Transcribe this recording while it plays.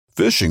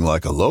Fishing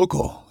like a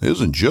local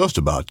isn't just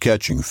about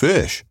catching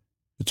fish.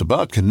 It's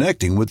about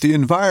connecting with the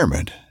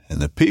environment and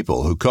the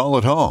people who call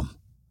it home.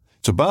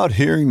 It's about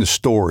hearing the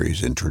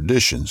stories and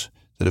traditions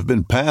that have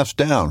been passed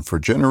down for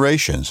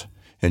generations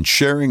and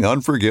sharing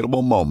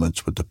unforgettable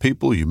moments with the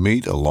people you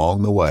meet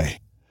along the way.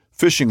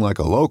 Fishing like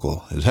a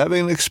local is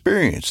having an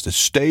experience that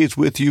stays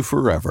with you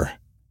forever.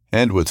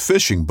 And with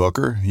Fishing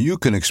Booker, you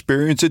can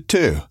experience it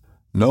too,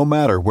 no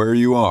matter where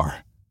you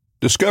are.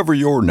 Discover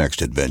your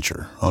next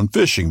adventure on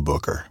Fishing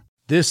Booker.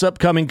 This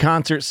upcoming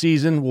concert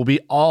season will be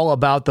all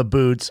about the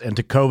boots, and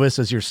Tecovas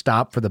is your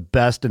stop for the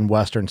best in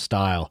Western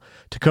style.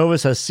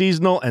 Tecovas has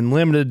seasonal and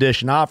limited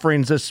edition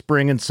offerings this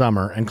spring and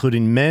summer,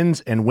 including men's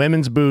and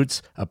women's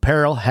boots,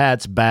 apparel,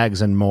 hats,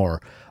 bags, and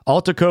more.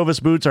 All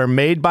Tecovas boots are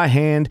made by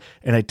hand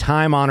in a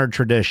time-honored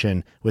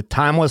tradition with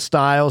timeless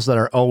styles that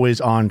are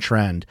always on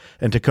trend.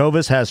 And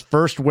Tecovas has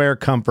first wear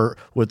comfort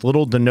with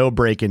little to no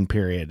break-in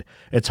period.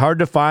 It's hard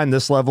to find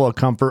this level of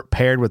comfort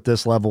paired with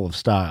this level of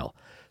style.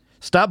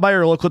 Stop by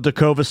your local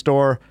Tecovas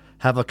store,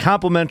 have a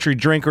complimentary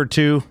drink or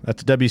two,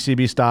 that's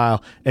WCB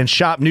style, and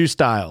shop new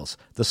styles.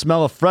 The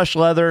smell of fresh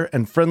leather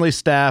and friendly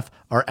staff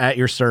are at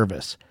your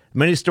service.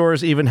 Many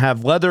stores even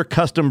have leather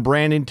custom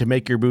branding to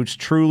make your boots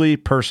truly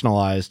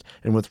personalized.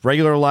 And with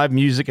regular live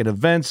music and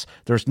events,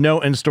 there's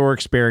no in-store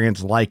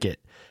experience like it.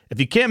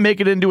 If you can't make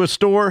it into a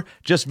store,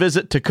 just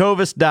visit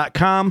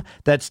tecovas.com.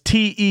 That's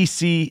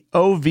TECOVAS.com.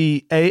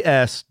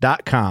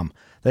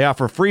 They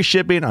offer free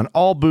shipping on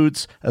all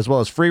boots, as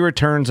well as free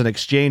returns and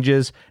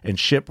exchanges, and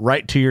ship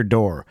right to your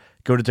door.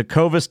 Go to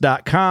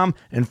tecovas.com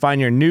and find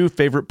your new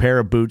favorite pair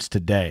of boots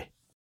today.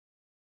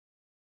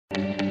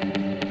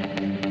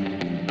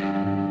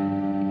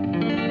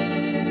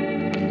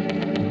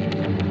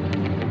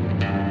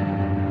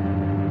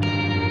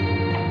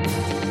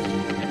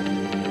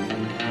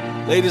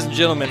 Ladies and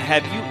gentlemen,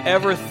 have you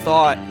ever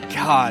thought,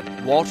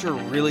 God, Walter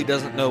really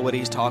doesn't know what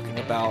he's talking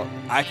about.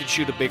 I could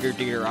shoot a bigger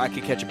deer. I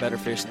could catch a better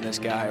fish than this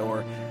guy.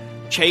 Or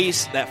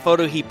Chase, that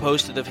photo he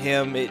posted of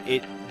him,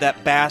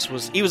 that bass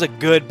he was a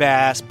good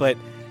bass, but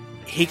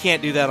he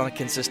can't do that on a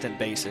consistent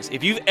basis.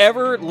 If you've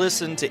ever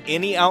listened to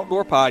any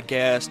outdoor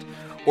podcast,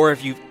 or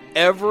if you've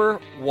ever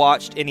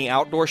watched any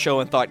outdoor show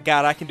and thought,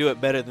 God, I can do it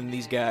better than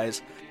these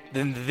guys,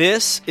 then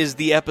this is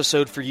the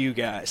episode for you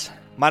guys.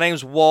 My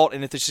name's Walt,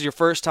 and if this is your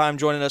first time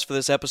joining us for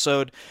this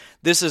episode,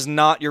 this is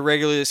not your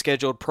regularly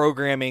scheduled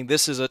programming.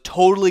 This is a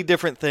totally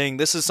different thing.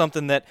 This is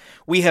something that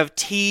we have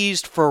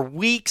teased for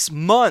weeks,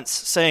 months,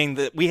 saying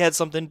that we had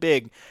something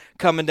big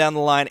coming down the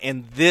line,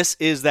 and this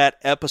is that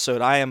episode.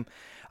 I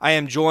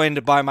am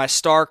joined by my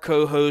star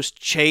co-host,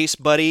 Chase.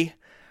 Buddy,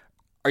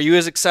 are you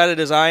as excited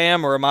as I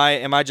am, or am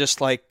I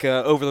just like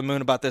over the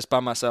moon about this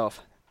by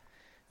myself?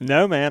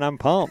 No, man, I'm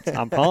pumped.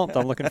 I'm pumped.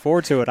 I'm looking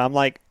forward to it. I'm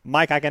like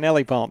Mike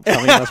Iaconelli pumped. I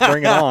mean, let's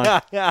bring it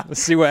on.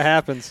 Let's see what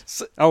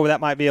happens. Oh, that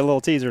might be a little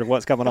teaser to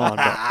what's coming on.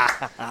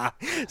 But.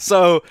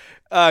 So,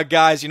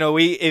 guys,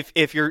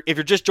 if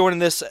you're just joining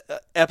this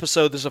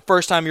episode, this is the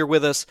first time you're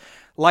with us.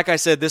 Like I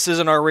said, this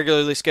isn't our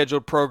regularly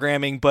scheduled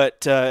programming,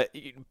 but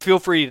feel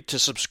free to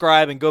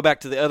subscribe and go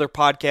back to the other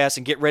podcasts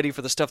and get ready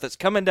for the stuff that's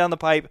coming down the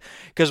pipe,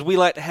 because we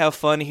like to have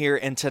fun here.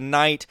 And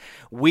tonight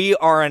we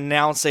are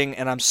announcing,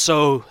 and I'm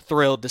so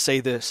thrilled to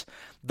say this,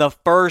 the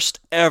first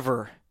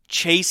ever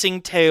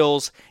Chasing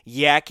Tails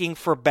Yakking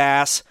for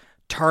Bass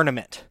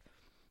tournament.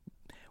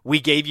 We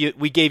gave you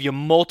a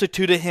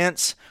multitude of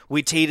hints.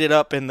 We teed it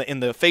up in the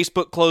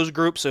Facebook closed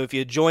group. So if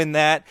you join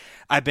that,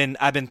 I've been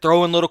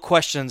throwing little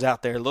questions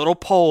out there, little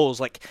polls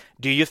like,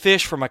 do you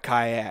fish from a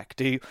kayak?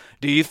 Do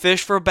you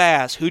fish for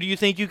bass? Who do you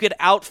think you could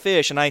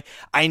outfish? And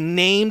I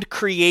named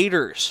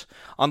creators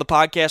on the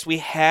podcast. We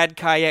had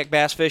kayak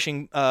bass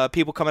fishing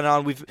people coming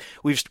on.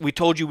 We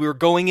told you we were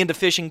going into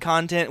fishing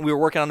content, and we were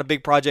working on a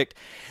big project.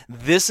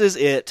 This is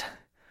it.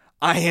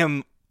 I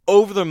am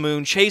over the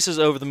moon. Chase is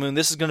over the moon.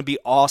 This is going to be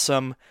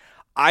awesome.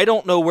 I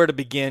don't know where to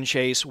begin,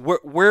 Chase.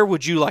 Where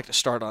would you like to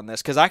start on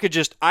this? Because I could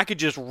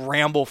just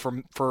ramble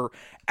for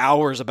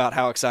hours about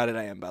how excited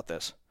I am about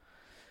this.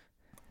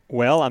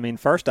 Well, I mean,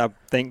 first I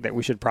think that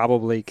we should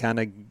probably kind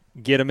of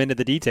get them into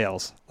the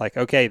details. Like,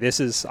 okay, this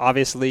is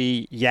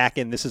obviously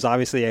yakking. This is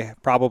obviously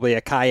probably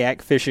a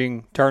kayak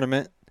fishing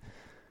tournament.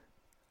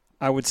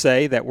 I would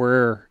say that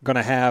we're going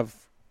to have,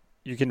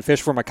 you can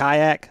fish from a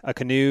kayak, a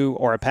canoe,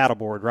 or a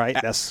paddleboard, right?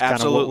 That's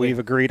kind of what we've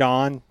agreed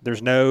on.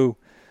 There's no,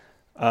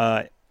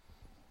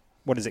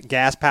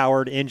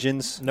 gas-powered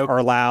engines are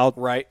allowed.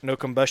 Right, no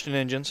combustion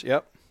engines,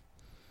 yep.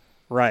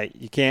 Right,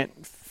 you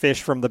can't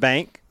fish from the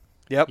bank.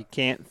 Yep. You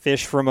can't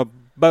fish from a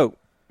boat.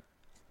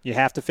 You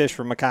have to fish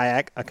from a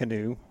kayak, a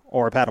canoe,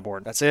 or a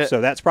paddleboard. That's it.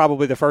 So that's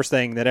probably the first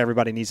thing that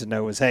everybody needs to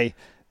know is, hey,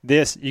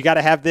 you got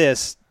to have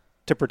this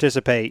to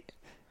participate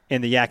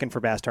in the Yakking for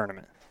Bass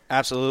tournament.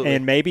 Absolutely.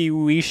 And maybe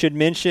we should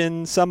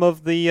mention some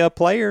of the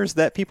players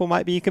that people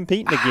might be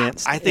competing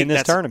against in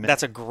this tournament.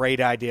 That's a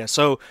great idea.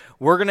 So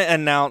we're going to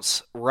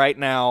announce right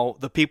now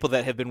the people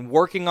that have been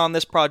working on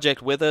this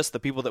project with us, the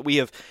people that we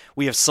have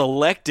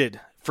selected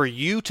for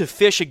you to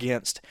fish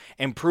against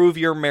and prove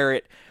your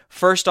merit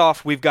First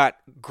off, we've got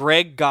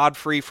Greg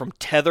Godfrey from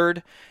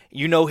Tethered.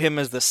 You know him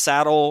as the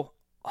saddle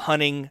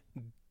hunting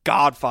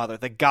godfather,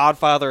 the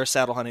godfather of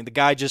saddle hunting. The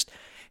guy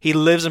he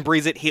lives and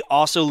breathes it. He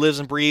also lives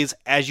and breathes,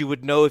 as you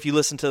would know if you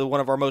listen to one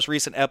of our most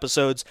recent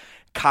episodes,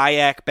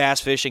 kayak bass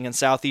fishing in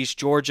Southeast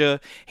Georgia.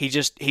 He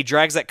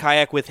drags that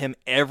kayak with him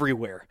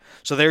everywhere.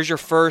 So there's your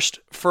first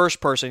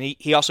person.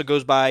 He also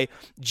goes by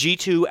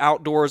G2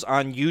 Outdoors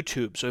on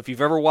YouTube. So if you've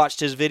ever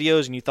watched his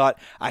videos and you thought,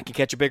 I can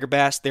catch a bigger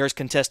bass, there's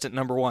contestant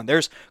number one.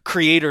 There's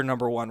creator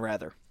number one,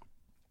 rather.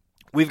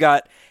 We've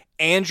got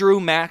Andrew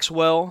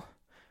Maxwell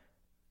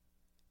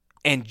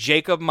and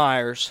Jacob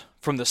Myers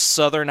from the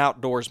Southern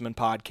Outdoorsman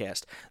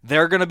podcast.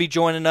 They're going to be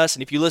joining us,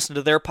 and if you listen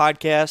to their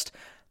podcast,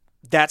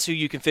 that's who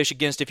you can fish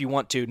against if you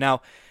want to.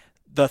 Now,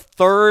 the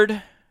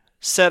third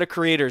set of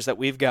creators that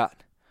we've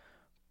got,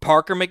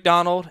 Parker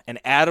McDonald and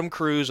Adam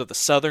Cruz of the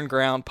Southern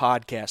Ground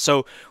podcast.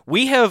 So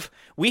we have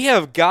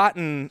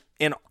gotten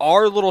in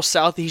our little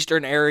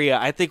southeastern area,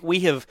 I think we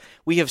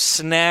have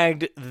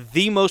snagged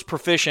the most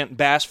proficient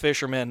bass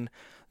fishermen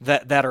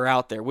that are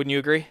out there. Wouldn't you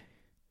agree?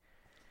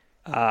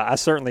 I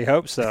certainly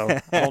hope so.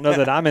 I don't know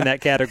that I'm in that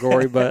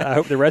category, but I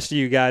hope the rest of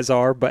you guys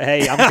are. But,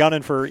 hey, I'm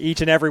gunning for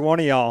each and every one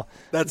of y'all.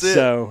 That's it.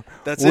 So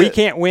we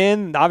can't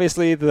win.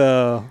 Obviously,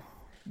 the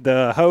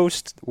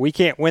host, we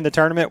can't win the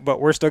tournament, but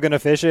we're still going to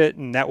fish it,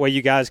 and that way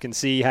you guys can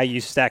see how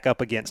you stack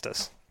up against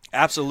us.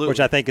 Absolutely.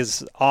 Which I think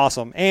is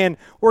awesome. And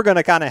we're going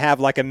to kind of have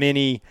like a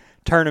mini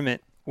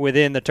tournament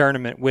within the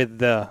tournament with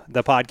the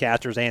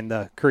podcasters and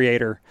the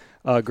creator,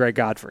 Greg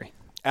Godfrey.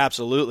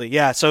 Absolutely.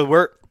 Yeah,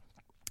 so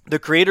the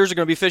creators are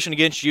going to be fishing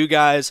against you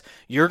guys.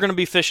 You're going to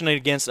be fishing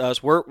against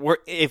us. We're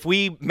if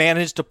we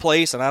manage to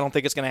place, and I don't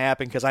think it's going to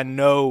happen because I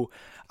know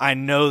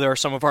there are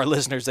some of our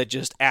listeners that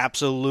just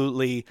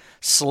absolutely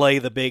slay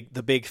the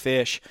big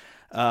fish.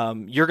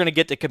 You're going to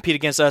get to compete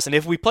against us, and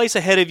if we place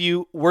ahead of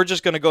you, we're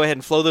just going to go ahead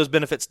and flow those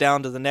benefits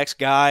down to the next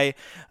guy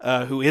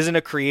who isn't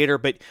a creator.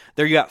 But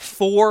there you got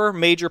 4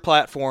 major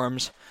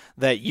platforms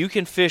that you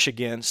can fish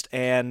against,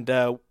 and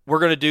we're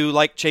going to do,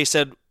 like Chase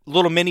said,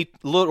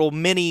 little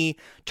mini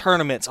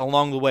tournaments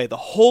along the way. The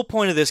whole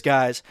point of this,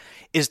 guys,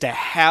 is to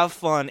have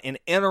fun and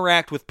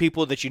interact with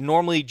people that you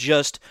normally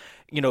just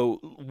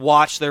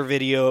watch their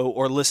video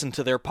or listen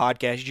to their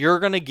podcast. You're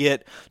going to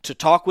get to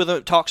talk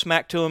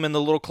smack to them in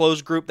the little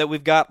closed group that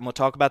we've got. I'm going to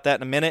talk about that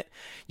in a minute.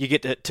 You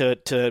get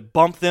to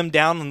bump them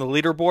down on the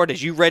leaderboard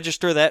as you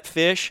register that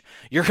fish.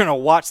 You're going to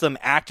watch them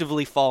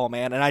actively fall,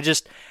 man. And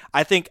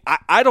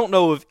I don't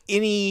know of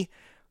any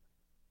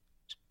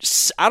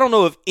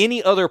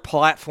other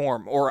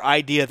platform or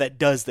idea that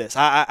does this.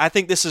 I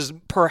think this is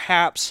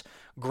perhaps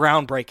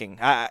groundbreaking.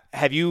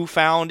 Have you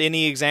found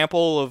any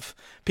example of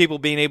people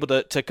being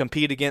able to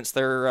compete against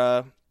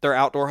their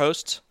outdoor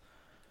hosts?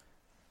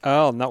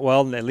 Oh, not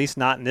well, at least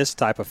not in this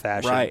type of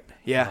fashion. Right,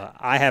 yeah.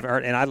 I haven't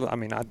heard, and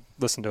I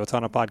listen to a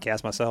ton of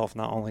podcasts myself.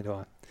 Not only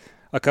do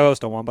I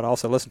co-host on one, but I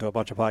also listen to a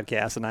bunch of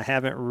podcasts,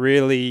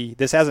 and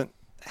this hasn't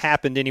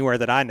happened anywhere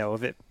that I know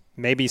of it.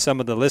 Maybe some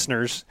of the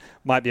listeners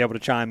might be able to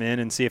chime in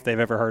and see if they've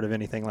ever heard of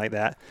anything like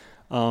that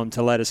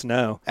to let us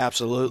know.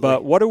 Absolutely.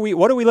 But what are we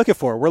looking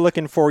for? We're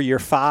looking for your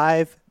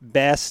 5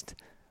 best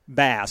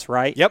bass,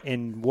 right? Yep.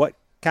 And what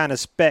kind of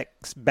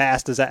specs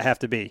bass does that have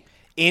to be?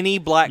 Any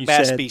black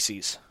bass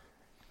species.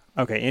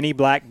 Okay, any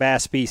black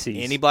bass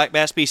species. Any black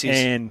bass species.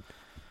 And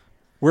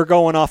we're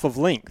going off of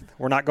length.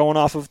 We're not going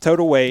off of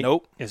total weight.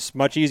 Nope. It's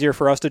much easier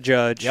for us to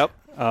judge. Yep.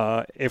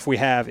 If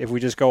we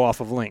just go off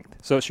of length.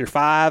 So it's your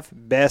 5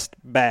 best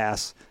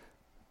bass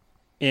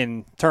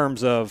in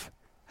terms of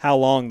how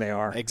long they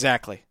are.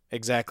 Exactly.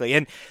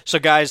 And so,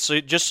 guys,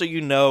 just so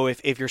you know,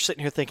 if you're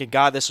sitting here thinking,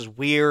 God, this is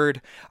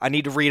weird, I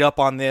need to read up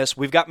on this,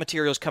 we've got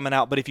materials coming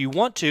out. But if you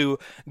want to,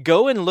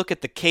 go and look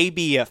at the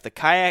KBF, the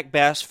Kayak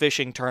Bass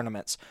Fishing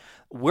Tournaments.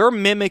 We're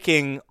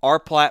mimicking our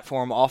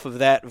platform off of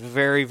that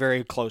very,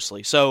 very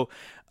closely. So,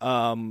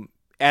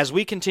 as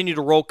we continue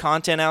to roll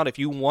content out, if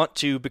you want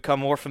to become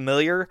more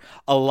familiar,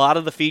 a lot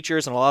of the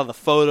features and a lot of the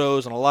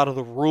photos and a lot of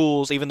the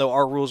rules, even though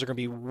our rules are going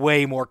to be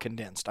way more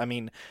condensed. I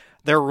mean,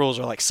 their rules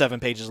are like 7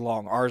 pages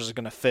long. Ours is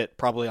going to fit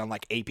probably on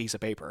like a piece of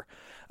paper.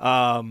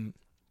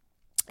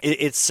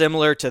 It's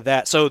similar to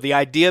that. So the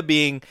idea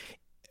being,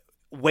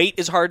 weight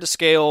is hard to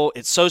scale.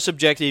 It's so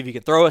subjective. You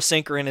can throw a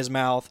sinker in his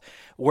mouth.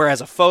 Whereas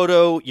a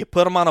photo, you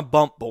put them on a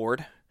bump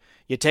board.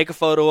 You take a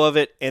photo of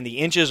it, and the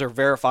inches are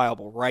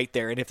verifiable right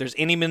there. And if there's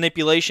any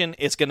manipulation,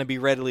 it's going to be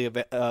readily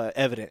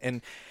evident.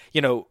 And,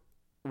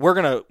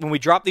 when we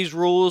drop these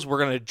rules, we're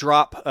going to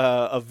drop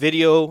a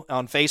video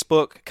on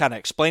Facebook kind of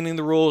explaining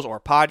the rules, or a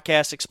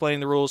podcast explaining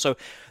the rules. So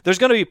there's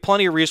going to be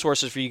plenty of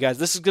resources for you guys.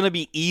 This is going to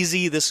be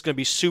easy. This is going to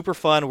be super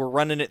fun. We're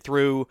running it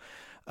through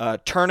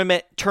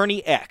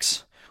Tourney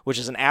X, which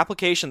is an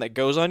application that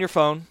goes on your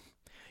phone.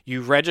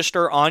 You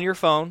register on your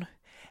phone.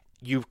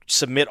 You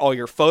submit all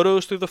your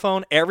photos through the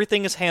phone.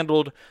 Everything is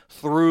handled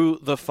through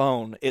the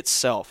phone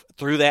itself,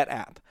 through that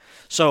app.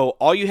 So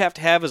all you have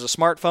to have is a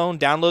smartphone,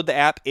 download the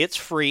app. It's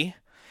free,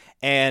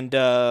 and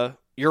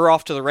you're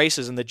off to the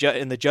races, and the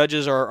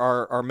judges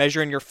are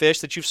measuring your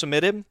fish that you've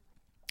submitted.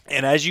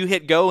 And as you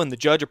hit go and the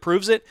judge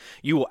approves it,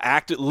 you will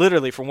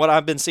literally, from what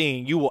I've been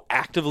seeing, you will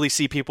actively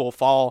see people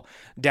fall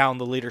down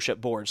the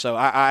leadership board. So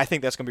I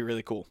think that's going to be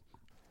really cool.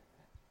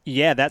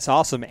 Yeah, that's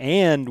awesome.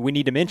 And we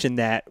need to mention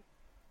that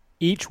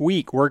each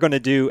week we're going to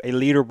do a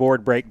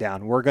leaderboard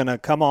breakdown. We're going to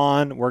come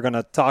on, we're going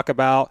to talk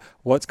about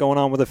what's going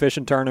on with the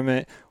fishing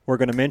tournament. We're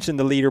going to mention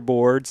the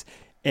leaderboards.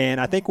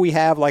 And I think we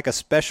have like a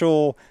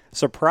special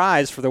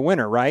surprise for the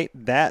winner, right?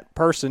 That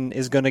person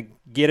is going to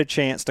get a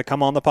chance to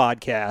come on the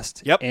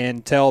podcast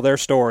and tell their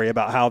story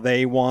about how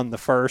they won the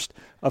first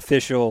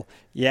official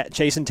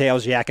Chasing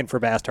Tails Yakking for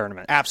Bass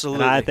tournament.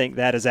 Absolutely. And I think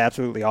that is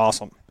absolutely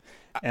awesome.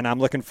 And I'm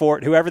looking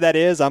forward, whoever that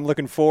is, I'm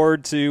looking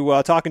forward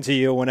to talking to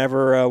you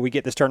whenever we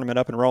get this tournament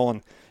up and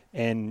rolling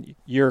and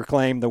you're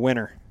claimed the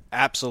winner.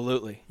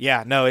 Absolutely.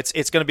 Yeah, no, it's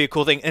going to be a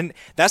cool thing. And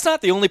that's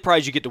not the only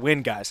prize you get to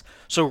win, guys.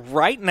 So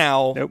right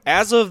now,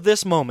 as of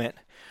this moment,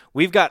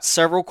 we've got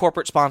several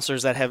corporate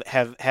sponsors that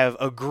have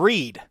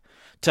agreed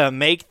to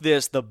make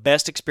this the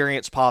best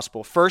experience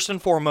possible. First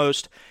and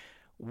foremost,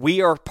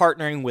 we are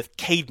partnering with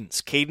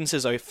Cadence. Cadence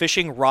is a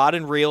fishing rod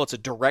and reel. It's a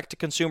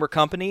direct-to-consumer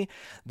company.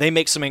 They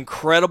make some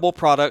incredible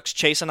products.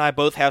 Chase and I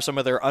both have some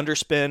of their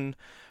underspin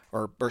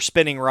or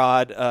spinning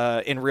rod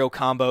in reel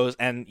combos.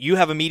 And you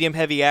have a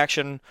medium-heavy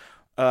action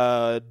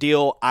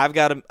deal. I've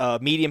got a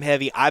medium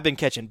heavy. I've been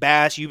catching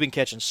bass. You've been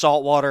catching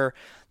saltwater.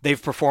 They've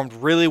performed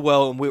really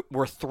well, and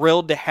we're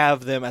thrilled to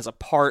have them as a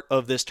part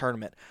of this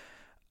tournament.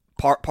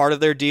 Part of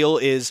their deal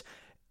is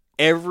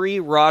every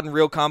rod and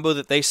reel combo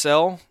that they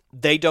sell,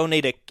 they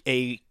donate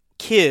a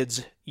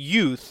kid's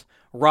youth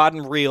rod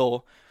and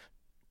reel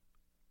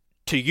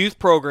to youth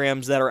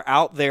programs that are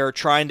out there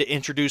trying to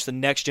introduce the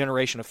next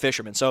generation of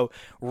fishermen. So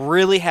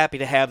really happy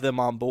to have them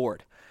on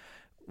board.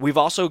 We've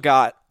also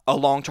got a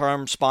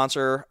long-term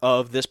sponsor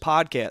of this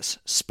podcast,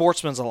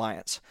 Sportsman's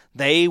Alliance.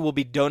 They will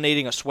be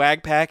donating a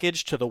swag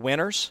package to the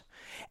winners,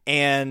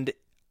 and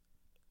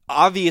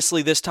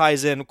obviously this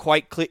ties in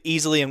quite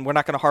easily, and we're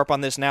not going to harp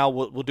on this now.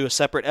 We'll do a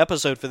separate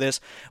episode for this,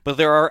 but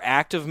there are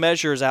active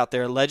measures out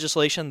there,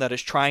 legislation that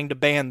is trying to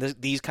ban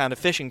these kind of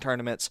fishing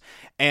tournaments,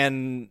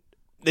 and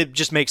it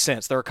just makes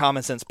sense. They're a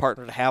common sense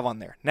partner to have on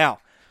there. Now,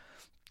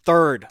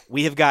 third,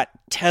 we have got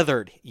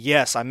Tethered.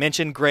 Yes, I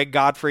mentioned Greg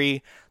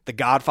Godfrey, the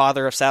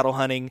godfather of saddle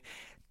hunting.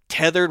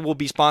 Tethered will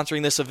be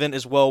sponsoring this event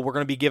as well. We're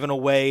going to be giving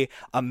away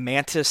a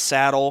Mantis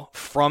saddle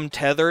from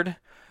Tethered.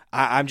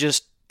 And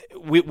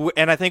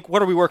I think,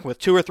 what are we working with?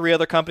 2 or 3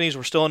 other companies.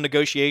 We're still in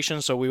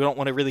negotiations, so we don't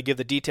want to really give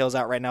the details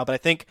out right now. But I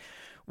think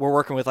we're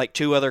working with like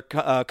 2 other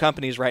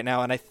companies right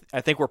now, and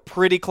I think we're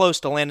pretty close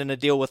to landing a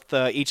deal with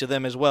each of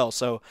them as well.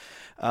 So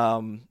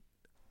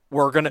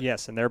we're going to...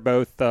 Yes, and they're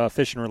both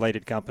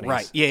fishing-related companies.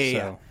 Right,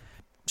 yeah.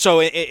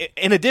 So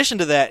in addition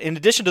to that, in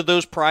addition to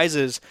those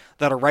prizes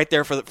that are right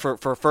there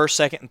for first,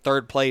 second, and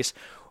third place,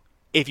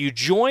 if you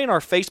join our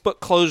Facebook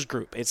closed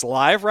group, it's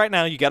live right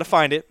now. You got to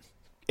find it.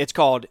 It's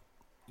called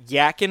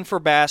Yakking for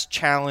Bass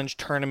Challenge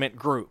Tournament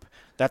Group.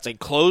 That's a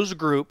closed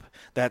group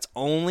that's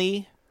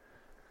only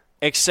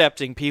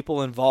accepting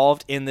people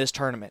involved in this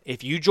tournament.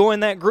 If you join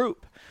that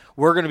group,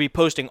 we're going to be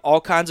posting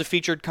all kinds of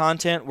featured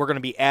content. We're going to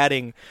be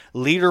adding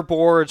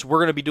leaderboards. We're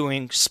going to be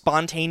doing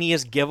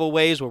spontaneous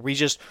giveaways where we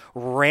just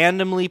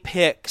randomly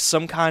pick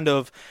some kind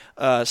of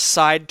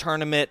side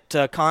tournament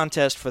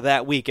contest for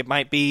that week. It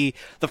might be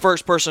the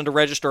first person to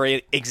register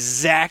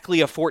exactly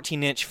a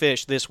 14-inch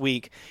fish this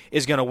week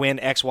is going to win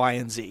X, Y,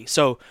 and Z.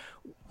 So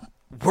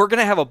we're going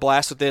to have a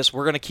blast with this.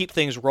 We're going to keep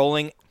things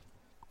rolling.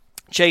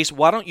 Chase,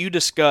 why don't you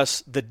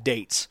discuss the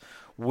dates?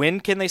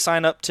 When can they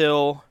sign up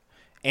till...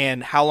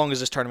 And how long is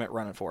this tournament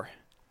running for?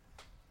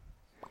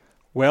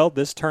 Well,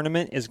 this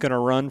tournament is going to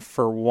run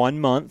for 1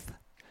 month.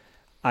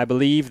 I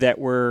believe that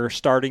we're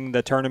starting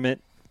the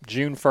tournament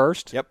June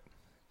 1st. Yep.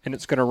 And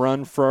it's going to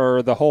run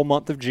for the whole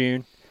month of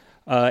June.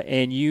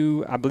 And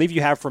I believe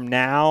you have from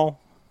now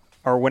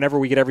or whenever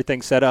we get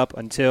everything set up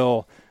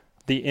until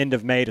the end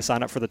of May to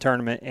sign up for the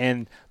tournament.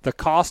 And the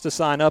cost to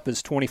sign up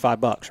is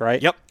 $25, right?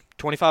 Yep,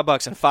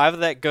 $25. And 5 of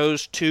that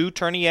goes to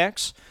Tourney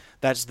X.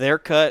 That's their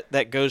cut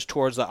that goes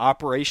towards the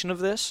operation of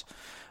this.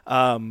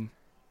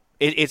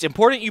 It's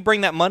important you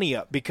bring that money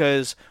up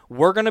because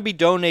we're going to be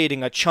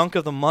donating a chunk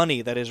of the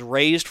money that is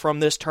raised from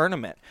this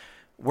tournament.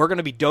 We're going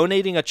to be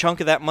donating a chunk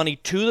of that money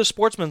to the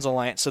Sportsman's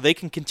Alliance so they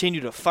can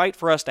continue to fight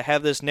for us to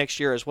have this next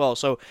year as well.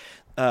 So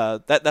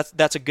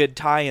that's a good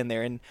tie in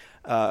there. And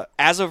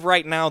as of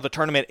right now, the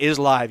tournament is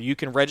live. You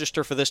can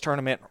register for this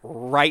tournament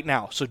right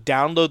now. So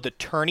download the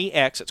Tourney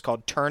X. It's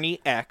called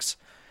Tourney X.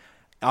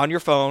 On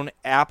your phone,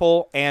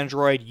 Apple,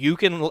 Android, you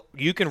can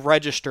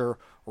register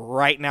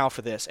right now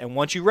for this. And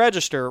once you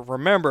register,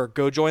 remember,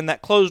 go join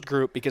that closed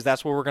group because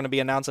that's where we're going to be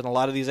announcing a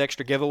lot of these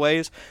extra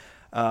giveaways,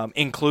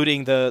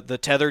 including the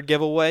Tethered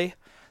giveaway.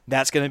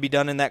 That's going to be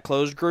done in that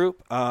closed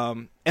group.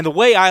 And the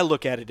way I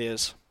look at it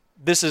is,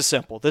 this is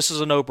simple. This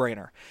is a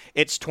no-brainer.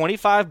 It's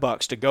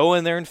 $25 to go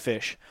in there and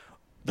fish.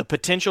 The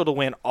potential to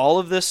win all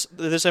of this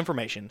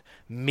information,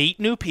 meet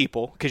new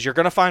people, because you're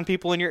going to find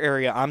people in your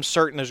area. I'm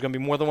certain there's going to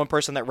be more than one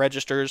person that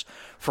registers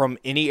from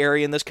any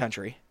area in this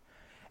country.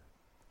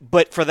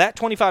 But for that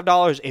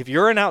 $25, if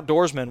you're an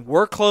outdoorsman,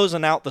 we're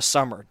closing out the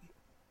summer.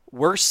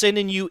 We're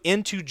sending you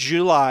into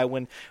July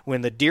when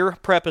the deer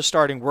prep is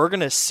starting. We're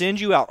going to send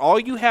you out. All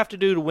you have to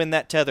do to win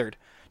that tethered,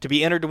 to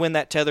be entered to win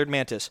that tethered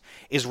mantis,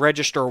 is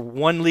register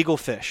one legal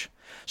fish.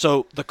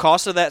 So the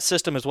cost of that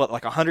system is what,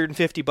 like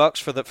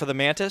 $150 for the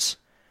mantis?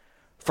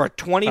 For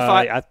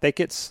 25, I think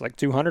it's like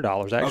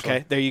 $200 actually.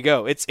 Okay, there you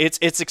go. It's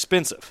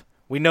expensive.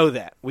 We know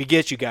that. We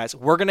get you guys.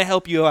 We're going to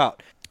help you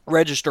out.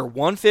 Register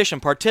one fish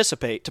and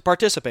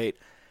participate,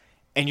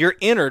 and you're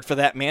entered for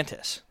that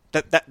mantis.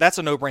 That's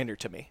a no-brainer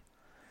to me.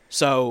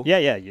 So yeah,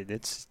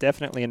 it's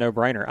definitely a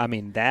no-brainer. I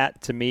mean,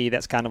 that to me,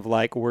 that's kind of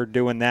like we're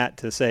doing that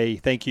to say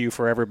thank you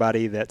for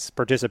everybody that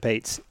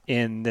participates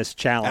in this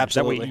challenge.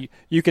 Absolutely. That way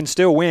you can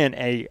still win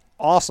a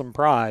awesome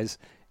prize,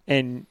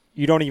 and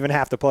you don't even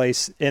have to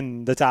place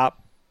in the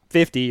top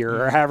 50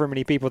 or however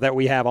many people that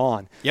we have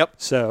on. Yep.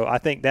 So I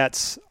think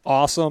that's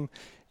awesome.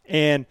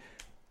 And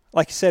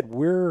like you said,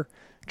 we're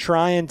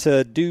trying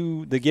to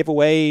do the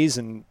giveaways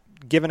and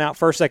giving out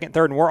first, second,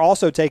 third, and we're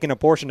also taking a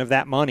portion of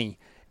that money,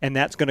 and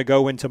that's going to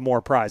go into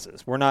more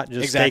prizes. We're not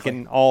just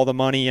taking all the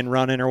money and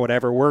running or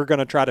whatever. We're going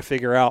to try to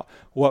figure out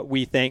what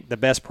we think the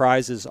best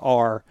prizes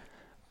are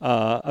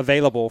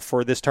available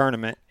for this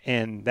tournament,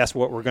 and that's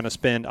what we're going to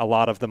spend a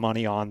lot of the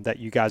money on that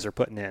you guys are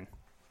putting in.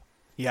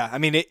 Yeah, I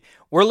mean,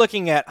 we're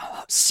looking at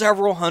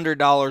several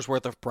 $100s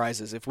worth of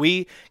prizes. If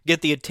we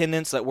get the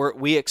attendance that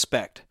we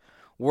expect,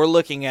 we're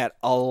looking at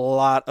a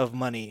lot of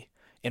money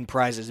in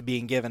prizes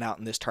being given out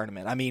in this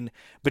tournament. I mean,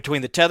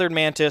 between the tethered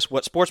mantis,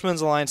 what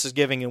Sportsman's Alliance is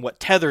giving, and what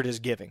tethered is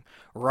giving,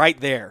 right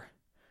there,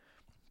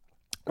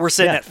 we're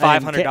sitting at $500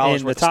 worth of stuff.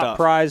 And the top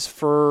prize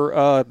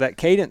for that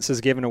Cadence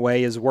is giving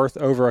away is worth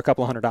over a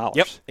couple $100.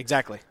 Yep,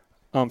 exactly.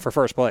 For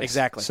first place.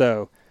 Exactly.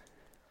 So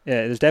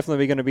yeah, there's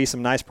definitely going to be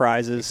some nice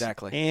prizes.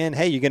 Exactly. And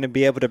hey, you're going to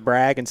be able to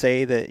brag and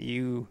say that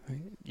you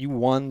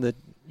won the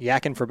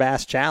Yakking for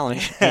Bass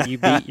Challenge and you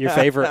beat your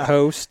favorite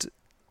host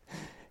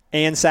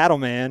and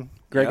saddleman,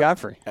 Greg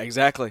Godfrey.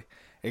 Exactly.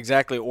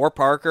 Or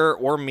Parker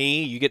or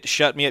me. You get to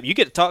shut me up. You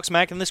get to talk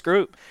smack in this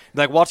group.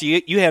 Like, Walter,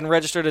 you hadn't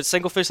registered at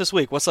Single Fish this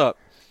week. What's up?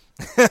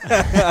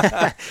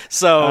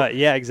 So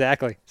yeah,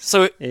 exactly.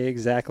 So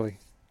in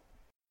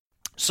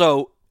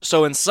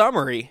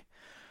summary,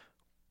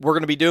 we're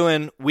going to be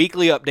doing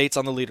weekly updates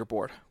on the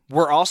leaderboard.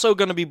 We're also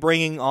going to be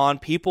bringing on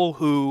people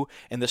who,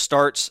 and this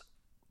starts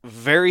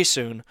very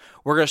soon,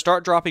 we're going to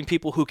start dropping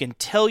people who can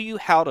tell you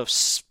how to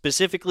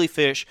specifically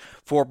fish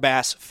for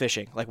bass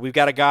fishing. Like, we've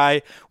got a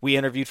guy we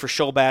interviewed for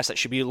shoal bass that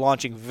should be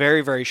launching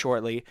very, very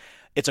shortly.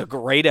 It's a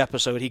great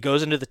episode. He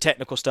goes into the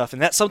technical stuff,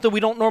 and that's something we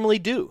don't normally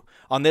do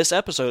on this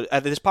episode,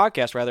 this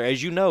podcast, rather.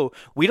 As you know,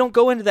 we don't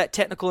go into that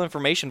technical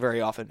information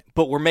very often,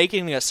 but we're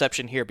making an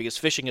exception here because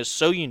fishing is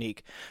so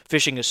unique.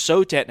 Fishing is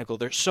so technical.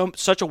 There's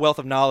such a wealth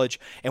of knowledge,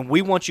 and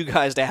we want you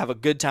guys to have a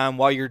good time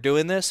while you're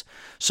doing this.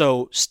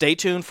 So stay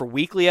tuned for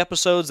weekly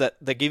episodes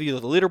that give you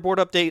the leaderboard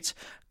updates,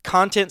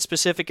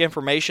 content-specific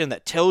information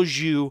that tells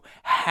you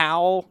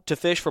how to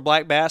fish for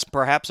black bass.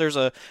 Perhaps there's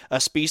a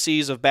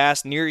species of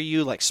bass near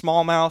you, like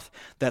smallmouth,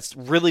 that's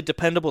really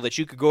dependable that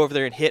you could go over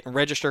there and hit and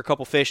register a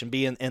couple fish and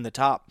be in the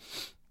top.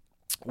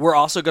 We're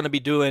also going to be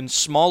doing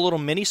small little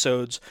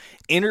mini-sodes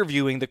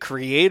interviewing the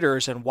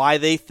creators and why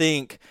they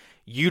think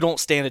you don't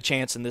stand a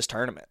chance in this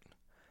tournament.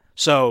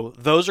 So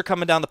those are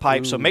coming down the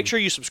pipe. Ooh. So make sure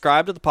you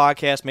subscribe to the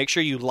podcast. Make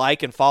sure you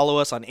like and follow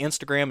us on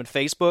Instagram and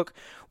Facebook.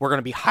 We're going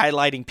to be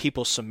highlighting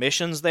people's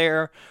submissions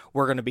there.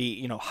 We're going to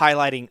be,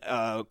 highlighting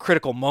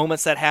critical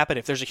moments that happen.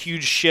 If there's a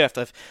huge shift,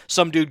 if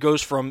some dude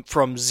goes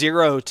from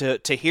zero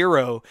to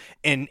hero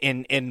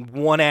in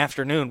one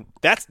afternoon,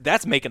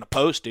 that's making a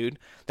post, dude.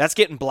 That's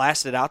getting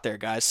blasted out there,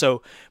 guys.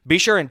 So be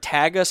sure and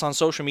tag us on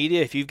social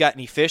media if you've got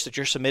any fish that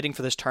you're submitting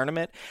for this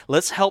tournament.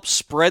 Let's help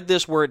spread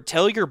this word.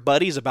 Tell your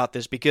buddies about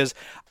this because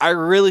I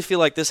really feel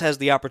like this has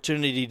the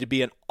opportunity to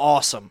be an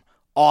awesome,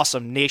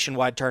 awesome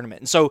nationwide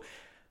tournament. And so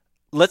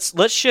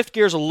let's shift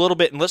gears a little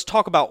bit and let's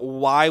talk about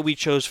why we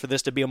chose for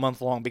this to be a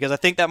month long, because I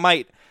think that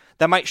might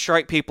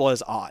strike people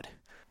as odd.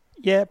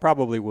 Yeah, it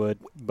probably would.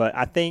 But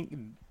I think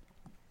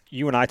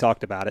you and I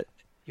talked about it.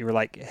 You were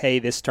like, hey,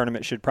 this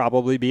tournament should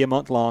probably be a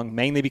month long,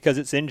 mainly because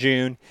it's in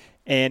June.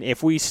 And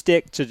if we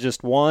stick to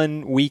just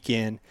one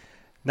weekend,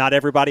 not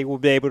everybody will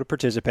be able to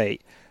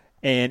participate.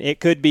 And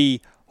it could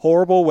be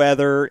horrible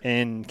weather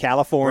in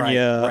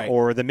California right.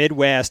 or the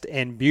Midwest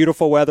and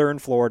beautiful weather in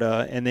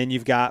Florida. And then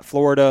you've got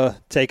Florida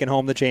taking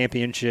home the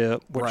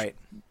championship, which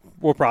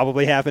will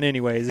probably happen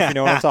anyways, if you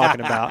know what I'm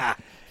talking about.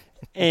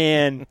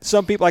 And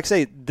some people, like I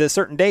say, the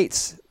certain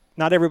dates,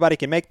 not everybody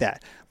can make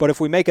that. But if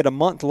we make it a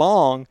month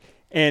long,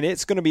 and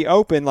it's going to be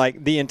open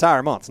like the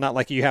entire month. It's not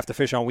like you have to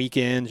fish on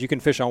weekends. You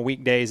can fish on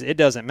weekdays. It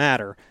doesn't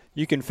matter.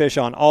 You can fish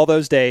on all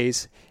those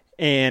days.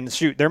 And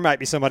shoot, there might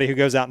be somebody who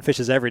goes out and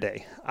fishes every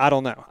day. I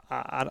don't know.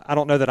 I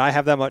don't know that I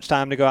have that much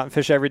time to go out and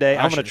fish every day.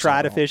 I'm going to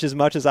try to fish as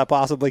much as I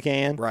possibly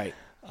can. Right.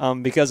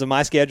 Because of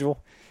my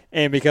schedule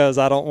and because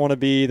I don't want to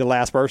be the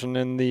last person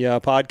in the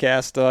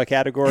podcast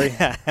category.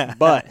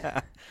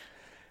 But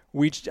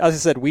as I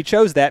said, we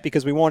chose that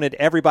because we wanted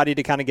everybody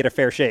to kind of get a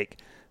fair shake.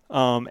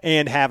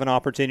 and have an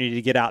opportunity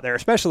to get out there,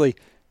 especially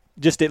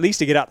just at least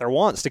to get out there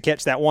once to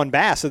catch that one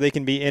bass so they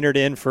can be entered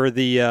in for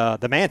the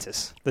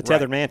mantis, the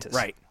tethered mantis.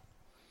 Right.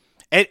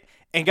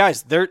 And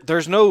guys,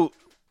 there's no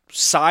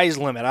size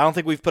limit. I don't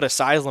think we've put a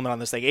size limit on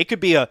this thing. It could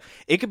be a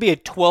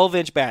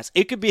 12-inch bass.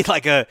 It could be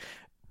like a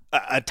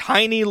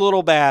tiny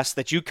little bass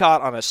that you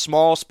caught on a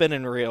small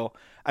spinning reel.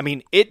 I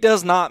mean, it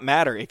does not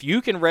matter. If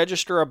you can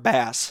register a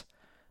bass,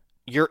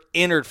 you're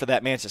entered for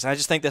that mantis. And I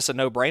just think that's a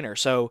no-brainer.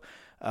 So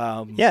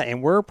yeah,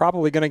 and we're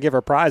probably going to give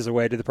our prize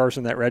away to the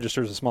person that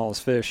registers the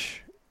smallest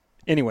fish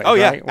anyway. Oh,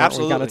 yeah, right?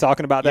 absolutely. We're kind of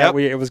talking about that.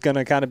 Yep. It was going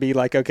to kind of be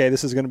like, okay,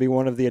 this is going to be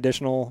one of the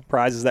additional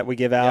prizes that we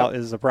give out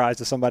is a prize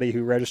to somebody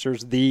who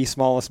registers the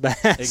smallest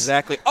bass.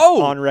 Exactly.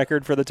 Oh, on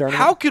record for the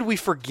tournament. How could we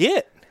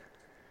forget?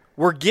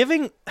 We're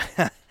giving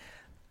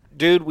 –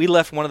 dude, we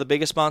left one of the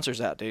biggest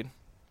sponsors out, dude.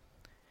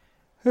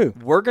 Who?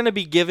 We're going to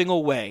be giving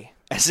away,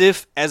 as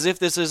if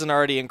this isn't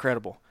already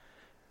incredible,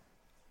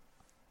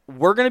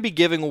 we're going to be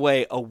giving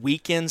away a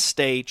weekend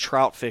stay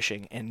trout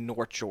fishing in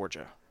North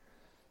Georgia.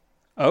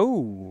 Oh,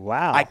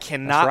 wow. I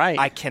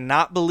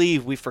cannot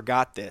believe we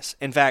forgot this.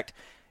 In fact,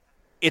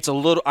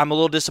 I'm a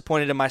little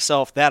disappointed in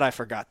myself that I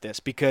forgot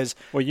this because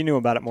well, you knew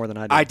about it more than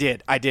I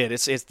did. I did.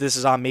 This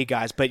is on me,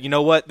 guys. But you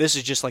know what? This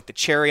is just like the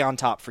cherry on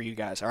top for you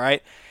guys, all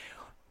right?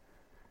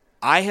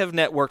 I have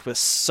networked with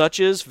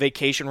Such's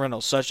Vacation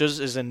Rentals. Such's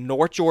is in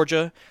North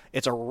Georgia.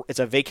 It's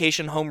a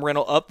vacation home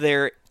rental up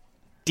there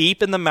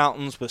deep in the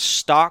mountains with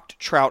stocked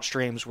trout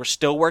streams. We're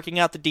still working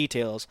out the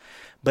details,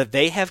 but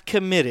they have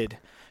committed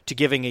to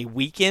giving a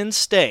weekend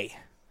stay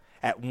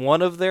at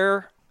one of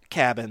their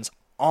cabins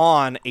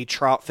on a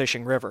trout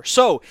fishing river.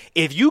 So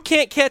if you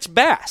can't catch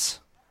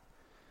bass,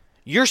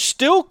 you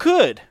still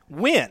could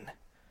win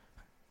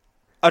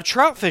a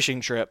trout fishing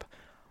trip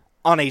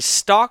on a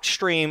stocked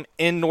stream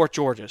in North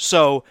Georgia.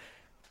 So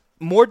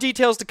more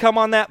details to come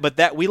on that, but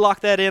that we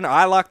locked that in.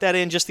 I locked that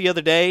in just the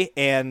other day,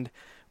 and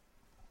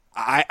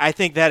I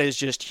think that is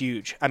just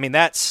huge. I mean,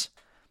 that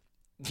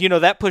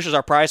pushes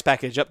our prize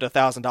package up to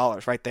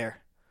 $1,000 right there.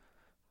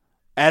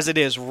 As it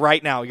is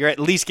right now, you're at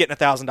least getting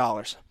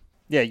 $1,000.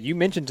 Yeah, you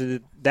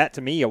mentioned that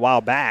to me a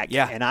while back,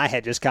 yeah, and I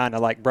had just kind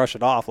of like brushed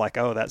it off like,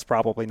 oh, that's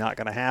probably not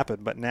going to happen.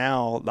 But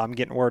now I'm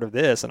getting word of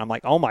this, and I'm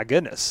like, oh, my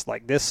goodness.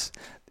 Like this,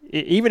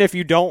 even if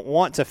you don't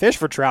want to fish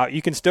for trout,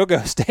 you can still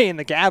go stay in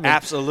the cabin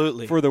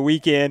absolutely for the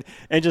weekend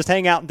and just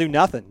hang out and do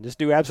nothing. Just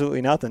do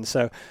absolutely nothing.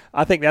 So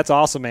I think that's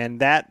awesome, man.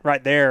 That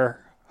right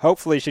there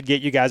hopefully should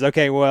get you guys,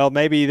 okay, well,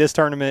 maybe this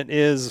tournament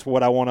is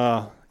what I want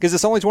to – because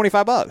it's only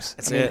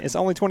 $25. It's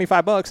only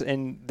 $25,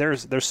 and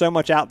there's so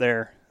much out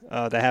there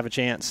to have a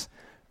chance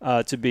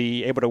to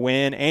be able to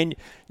win, and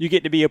you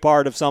get to be a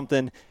part of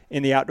something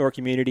in the outdoor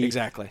community.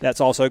 Exactly.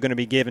 That's also going to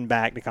be given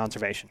back to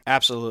conservation.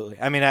 Absolutely.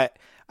 I mean,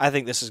 I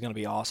think this is going to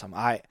be awesome.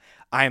 I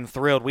am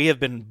thrilled. We have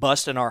been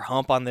busting our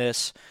hump on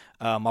this.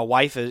 My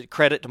wife,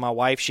 credit to my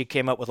wife, she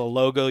came up with a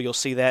logo. You'll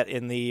see that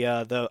in the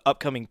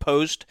upcoming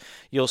post.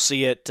 You'll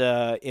see it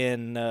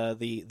in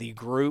the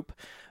group.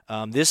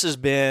 This has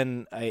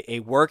been a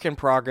work in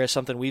progress,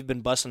 something we've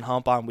been busting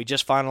hump on. We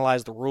just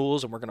finalized the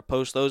rules, and we're going to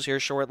post those here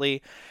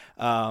shortly.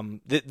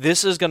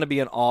 This is going to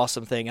be an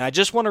awesome thing. And I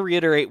just want to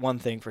reiterate one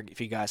thing for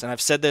you guys, and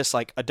I've said this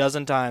like a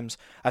dozen times.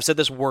 I've said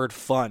this word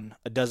fun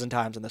a dozen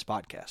times in this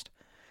podcast.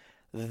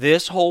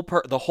 The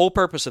whole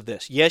purpose of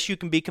this, yes, you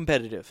can be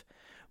competitive,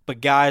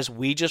 but guys,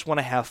 we just want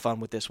to have fun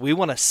with this. We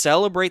want to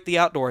celebrate the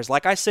outdoors.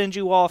 Like I send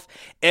you off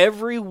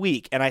every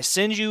week, and I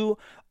send you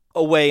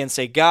away and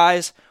say,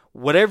 guys,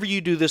 whatever you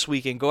do this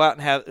weekend, go out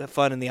and have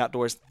fun in the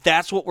outdoors.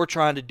 That's what we're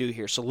trying to do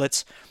here. So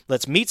let's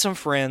meet some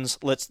friends.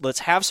 Let's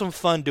have some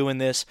fun doing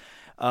this,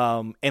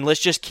 and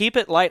let's just keep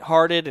it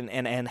lighthearted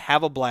and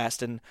have a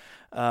blast. And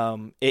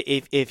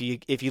if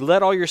you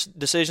let all your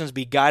decisions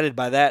be guided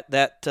by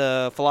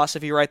that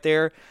philosophy right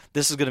there,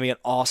 this is going to be an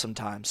awesome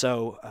time.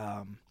 So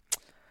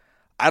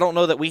I don't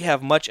know that we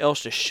have much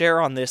else to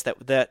share on this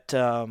that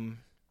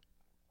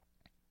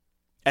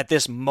at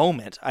this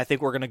moment. I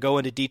think we're going to go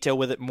into detail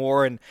with it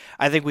more, and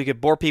I think we could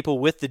bore people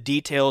with the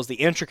details, the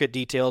intricate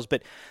details,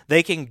 but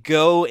they can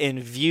go and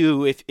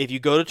view, if you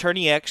go to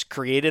Tourney X,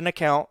 create an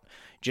account,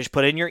 just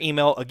put in your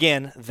email.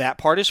 Again, that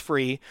part is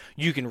free.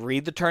 You can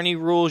read the tourney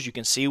rules. You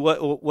can see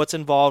what's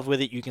involved with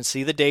it. You can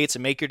see the dates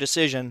and make your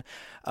decision.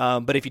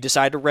 But if you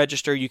decide to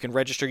register, you can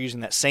register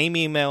using that same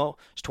email.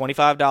 It's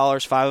 $25.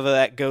 $5 of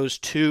that goes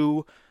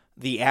to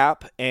the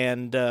app,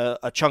 and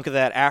a chunk of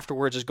that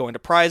afterwards is going to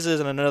prizes,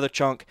 and another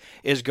chunk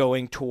is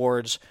going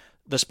towards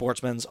the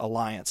Sportsman's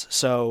Alliance.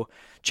 So,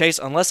 Chase,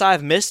 unless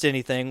I've missed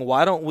anything,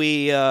 why don't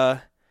we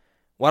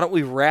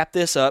wrap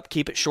this up,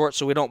 keep it short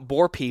so we don't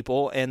bore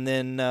people, and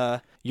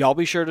then y'all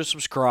be sure to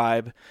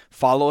subscribe,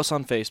 follow us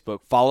on Facebook,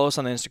 follow us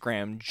on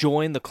Instagram,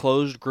 join the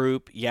closed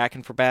group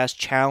Yakking for Bass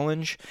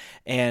Challenge,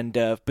 and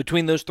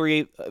between those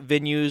three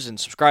venues and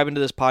subscribing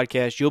to this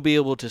podcast, you'll be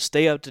able to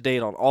stay up to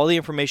date on all the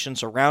information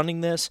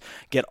surrounding this,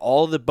 get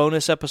all the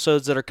bonus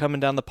episodes that are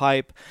coming down the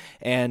pipe,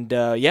 and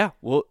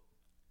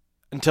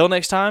until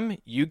next time,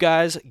 you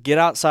guys get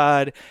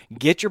outside,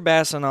 get your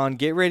bassin on,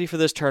 get ready for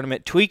this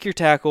tournament, tweak your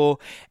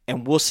tackle,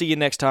 and we'll see you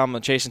next time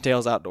on Chasing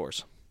Tails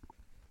Outdoors.